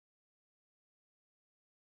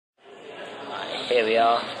Here we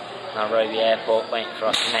are, Nairobi Airport, waiting for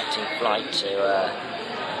our connecting flight to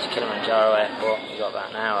Kilimanjaro Airport. We've got about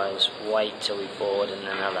an hour's wait till we board and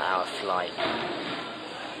then another hour flight.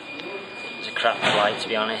 It's a crap flight, to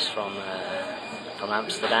be honest, from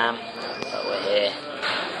Amsterdam, but we're here.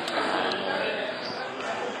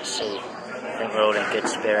 Let's see, I think we're all in good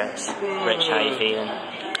spirits. Rich, how are you feeling?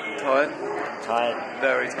 Tired. Tired?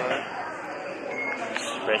 Very tired.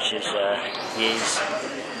 Rich's views.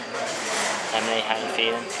 Emily, how are you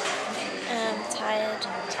feeling? Tired.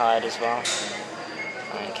 Tired as well?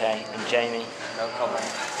 Okay, and Jamie? No comment.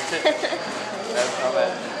 No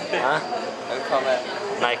comment. Huh? No comment.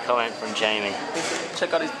 No comment from Jamie.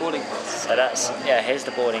 Check out his boarding pass. So that's, yeah, here's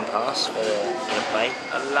the boarding pass for the plane.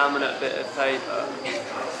 A laminate bit of paper.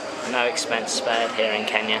 No expense spared here in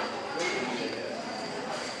Kenya.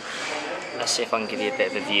 Let's see if I can give you a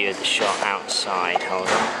bit of a view of the shot outside. Hold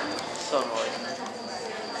on. Sunrise.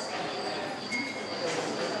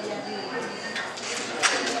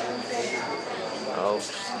 Oh,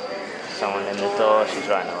 someone in the door. She's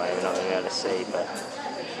right in the way. We're not going to be able to see, but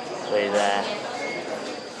through there.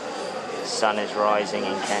 The sun is rising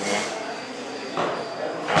in Kenya.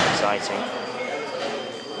 How exciting.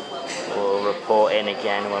 We'll report in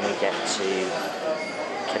again when we get to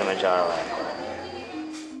Kilimanjaro Airport.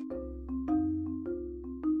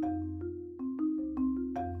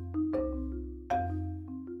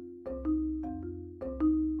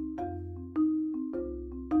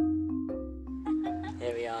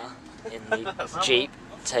 Here we are in the Jeep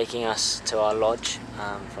taking us to our lodge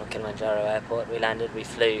from Kilimanjaro Airport. We landed, we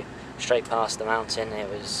flew straight past the mountain.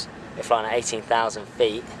 We're flying at 18,000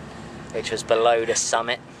 feet, which was below the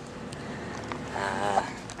summit.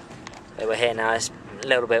 But we're here now. It's a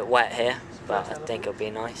little bit wet here, but I think it'll be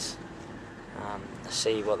nice. Let's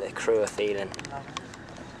see what the crew are feeling.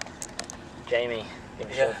 Jamie, give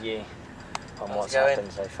us your view on what's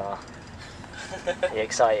happened so far. Are you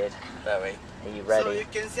excited? Very. Are you ready? So you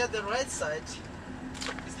can see at the right side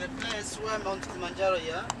is the place where Mount Kilimanjaro,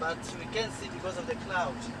 yeah, but we can't see because of the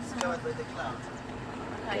cloud. It's covered by the cloud.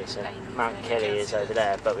 Okay, so Mount Kili is over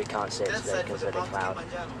there, but we can't see it today because of the cloud.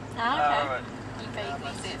 Okay. You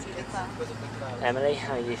vaguely see it through the cloud. Emily,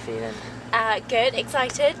 how are you feeling? Good,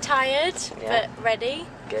 excited, tired, Yeah. but ready.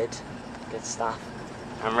 Good, good stuff.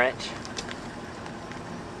 I'm Rich.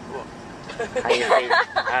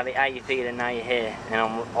 How you feeling now you're here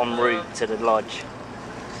and en route to the lodge?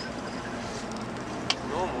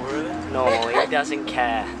 Normal, really. Normal, he doesn't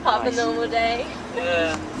care. Part of a normal day.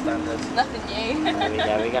 Yeah. Standard. Nothing new. There we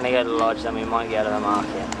go, we're going to go to the lodge, then we might go to the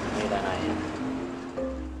market. We don't know yet.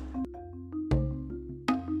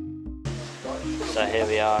 So here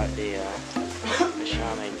we are at the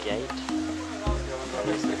Mashame gate. That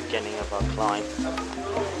is the beginning of our climb.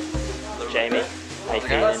 Jamie, how you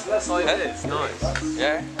feeling? It's nice.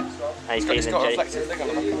 Yeah. How you It's feeling, got a Jay? reflective thing on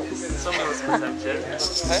the back. Somebody wants your attention.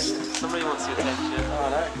 Somebody wants your attention.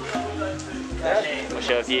 What's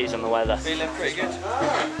your views on the weather? Feeling pretty good.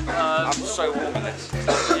 I'm so warm in this.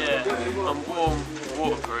 Yeah, I'm warm,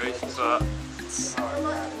 waterproof, but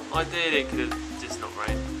ideally it could have just not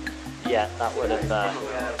rained. Yeah, that would have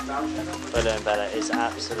been better. It's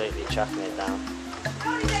absolutely chucking it down.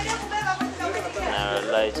 And there are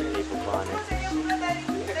loads of people climbing.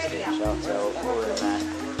 Shelter all in there.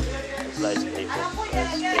 There's loads of people.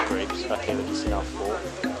 There's big groups. Lucky we can see our fort.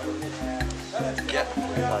 Yeah.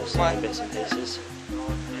 Those tiny bits and pieces.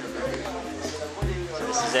 So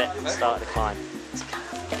this is it. Start of the climb.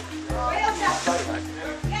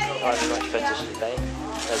 Not as much footage today.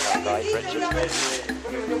 There's our guide, Richard.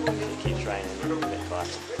 It keeps raining, a bit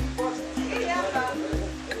quiet.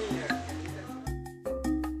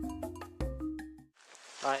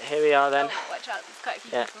 Right, here we are then. Watch out, there's quite a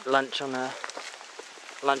few Yeah, people.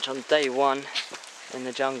 lunch on day one in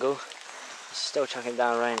the jungle. It's still chucking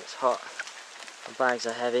down rain, it's hot. The bags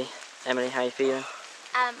are heavy. Emily, how you feeling?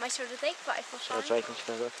 My shoulder ache, but I feel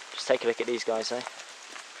fine. Just take a look at these guys though.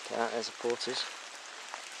 Okay, there's the porters.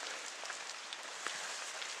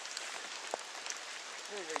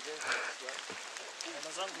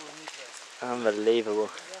 Unbelievable.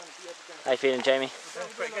 How you feeling, Jamie?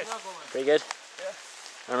 Pretty good. Pretty good? Yeah.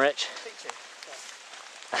 I'm Rich.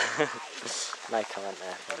 No comment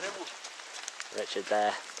there from Richard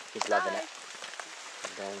there. He's loving it.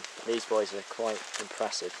 And these boys are quite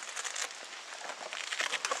impressive.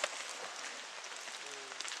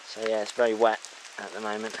 So yeah, it's very wet at the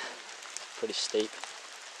moment. Pretty steep.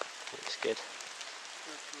 Looks good.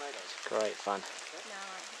 It's great fun.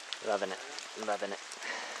 Loving it. Loving it.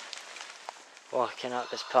 Walking up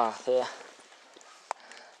this path here.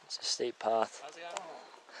 It's a steep path. How's it going?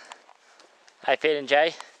 How you feeling,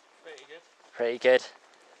 Jay? Pretty good. Pretty good.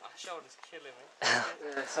 My shoulder's killing me.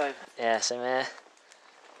 Yeah, same. Yeah, same here.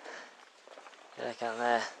 Yeah, look out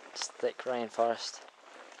there, just thick rainforest.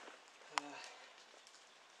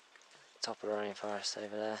 Top of the rainforest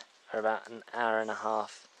over there. We're about an hour and a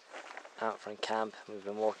half out from camp. We've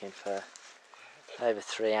been walking for over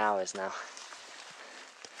 3 hours now.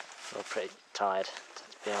 We're pretty tired,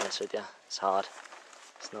 to be honest with you. It's hard.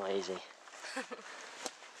 It's not easy.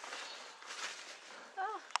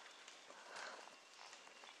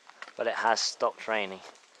 But it has stopped raining,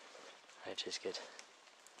 which is good.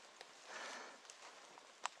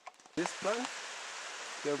 This plant?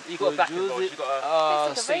 You got black and you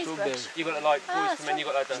got It's like a raised bush. you got like boys from you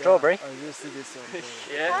got like the Strawberry? I just see this one.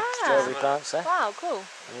 yeah. Strawberry plants there. Wow, cool.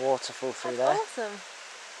 And waterfall through That's there. awesome.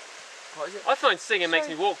 What is it? I find singing makes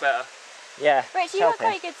me walk better. Yeah, Rich, you've got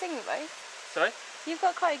quite a good singing voice. Sorry? You've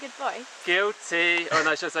got quite a good voice. Guilty. Oh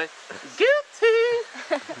no, should I say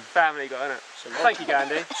guilty? Family got it. Thank you,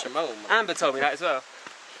 Gandhi. Amber told me that as well.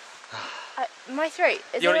 My throat.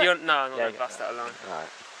 Is No, I'm Yeah, not gonna you bust that line. Alright.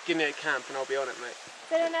 Give me a camp and I'll be on it, mate.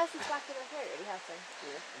 So anyone else's back of their throat really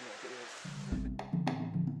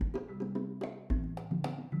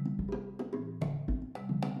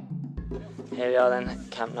hurting? Here we are then,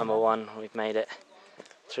 camp number 1. We've made it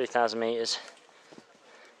 3,000 metres.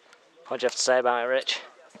 What do you have to say about it, Rich?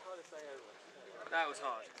 That was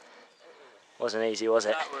hard. Wasn't easy, was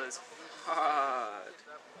it? That was hard.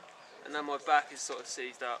 And then my back is sort of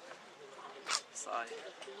seized up. It's like,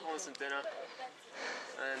 I want some dinner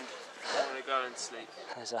and I want to go and sleep.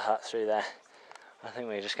 There's a hut through there. I think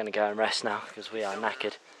we're just going to go and rest now because we are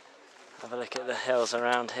knackered. Have a look at the hills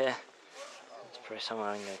around here. There's probably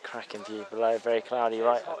somewhere in a cracking view below. Very cloudy,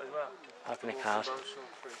 right Hot as well. up in the clouds. I'm sure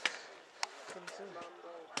freeze.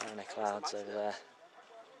 Right in the clouds over there.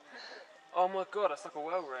 Oh my god, that's like a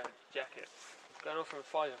well-read jacket. Going off from a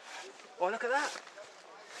fire. Oh, look at that!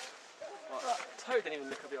 What? That toad didn't even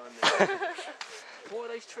look up behind me. What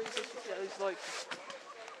are those trees? Those like...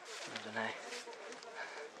 I don't know.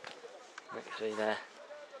 Look through there.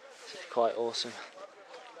 This is quite awesome.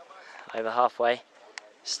 Over halfway.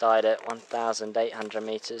 Started at 1,800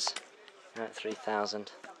 metres. We're at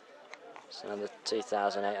 3,000. So another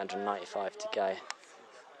 2,895 to go.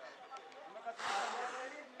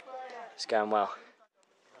 It's going well.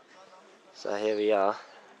 So here we are.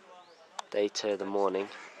 Day 2 of the morning.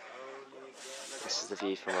 This is the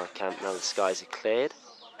view from our camp now the skies are cleared.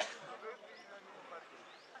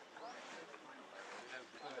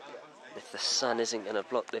 If the sun isn't going to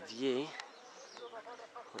block the view,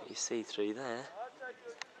 what you see through there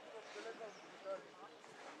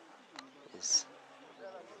is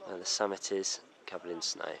where the summit is, covered in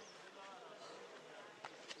snow.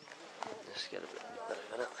 Just get a bit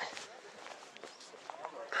over that way.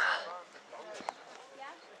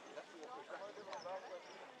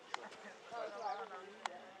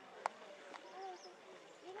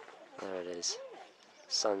 There it is.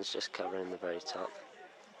 Sun's just covering the very top.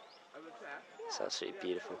 It's absolutely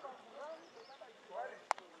beautiful.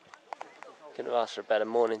 Couldn't have asked for a better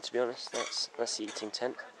morning, to be honest. That's the eating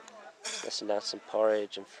tent. Messing down some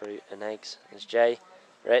porridge and fruit and eggs. There's Jay.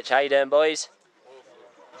 Rich, how you doing, boys?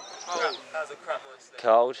 Oh, that was a crap one.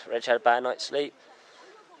 Cold. Rich had a bad night's sleep.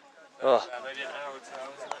 Oh, Maybe an hour or 2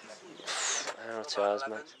 hours. hour or 2 hours,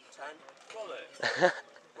 mate.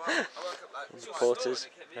 Porters,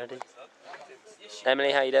 ready.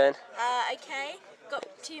 Emily, how you doing? Okay. Got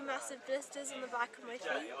 2 massive blisters on the back of my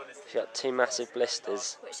feet, She's got 2 massive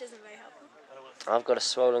blisters. which isn't very helpful. I've got a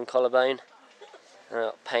swollen collarbone. And I've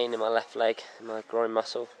got pain in my left leg, in my groin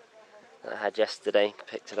muscle that I had yesterday.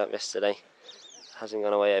 Picked it up yesterday. Hasn't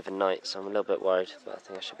gone away overnight, so I'm a little bit worried, but I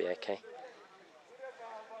think I should be okay.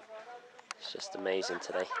 It's just amazing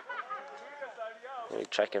today. We'll be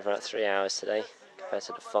trekking for about 3 hours today, compared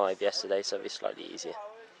to the 5 yesterday, so it'll be slightly easier.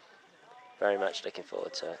 Very much looking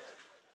forward to it.